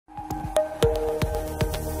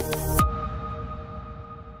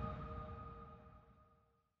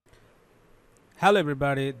Hello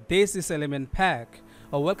everybody, this is Element Pack.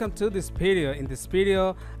 Welcome to this video. In this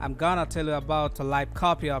video, I'm gonna tell you about live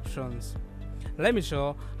copy options. Let me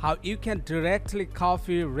show how you can directly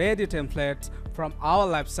copy ready templates from our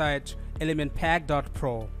website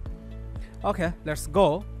elementpack.pro. Okay, let's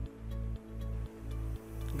go.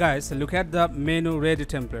 Guys, look at the menu ready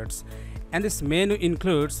templates, and this menu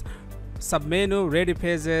includes submenu, ready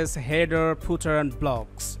pages, header, footer, and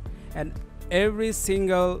blocks, and every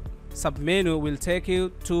single submenu will take you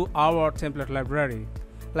to our template library.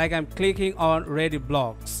 Like I'm clicking on ready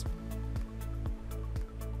blocks,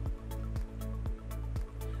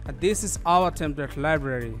 and this is our template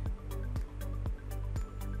library.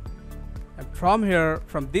 And from here,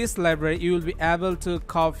 from this library, you will be able to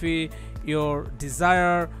copy your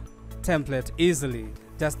desired template easily.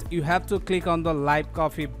 Just you have to click on the live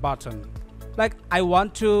copy button. Like I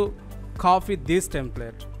want to copy this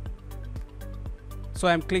template, so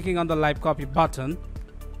I'm clicking on the live copy button.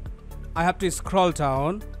 I have to scroll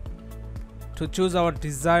down to choose our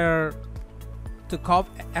desired to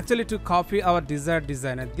copy our desired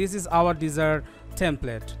design, and this is our desired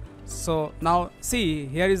template. So now see,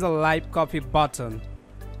 here is a live copy button.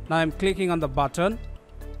 Now I'm clicking on the button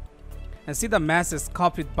and see the message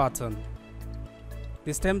copied button.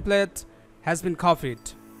 This template has been copied,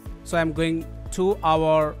 so I'm going to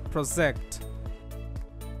our project.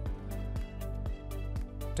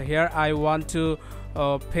 Here I want to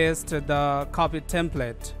paste the copied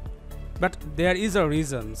template, but there is a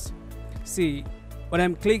reasons. See, when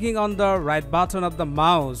I'm clicking on the right button of the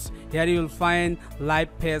mouse, here you will find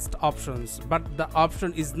live paste options, but the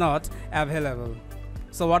option is not available.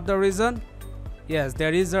 So what the reason? Yes,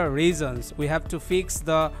 there is a reasons. We have to fix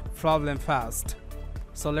the problem fast.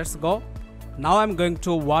 So let's go. Now I'm going to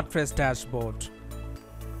WordPress dashboard.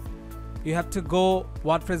 You have to go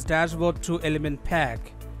WordPress dashboard to Element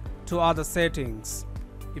Pack, to other settings.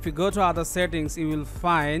 If you go to other settings, you will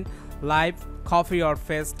find live copy or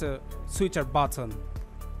paste switcher button.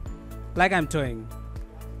 Like I'm doing,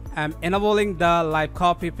 I'm enabling the live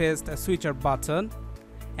copy paste switcher button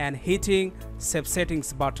and hitting save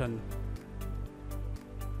settings button.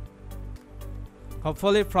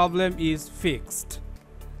 Hopefully problem is fixed.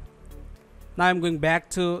 Now I'm going back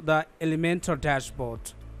to the Elementor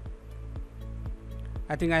dashboard.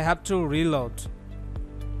 I think I have to reload.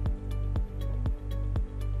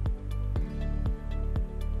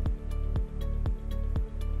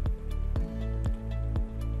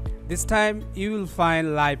 This time you will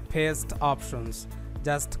find live paste options.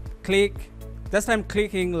 I'm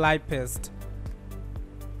clicking live paste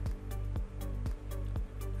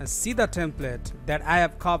and see the template that I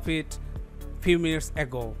have copied few minutes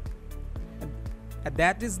ago. And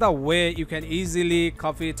that is the way you can easily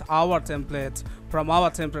copy our template from our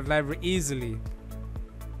template library easily.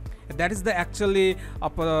 And that is the actually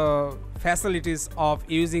facilities of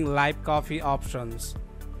using live copy options.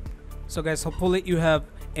 So guys, hopefully you have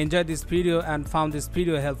enjoyed this video and found this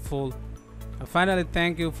video helpful. And finally,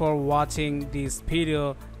 thank you for watching this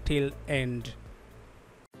video till end.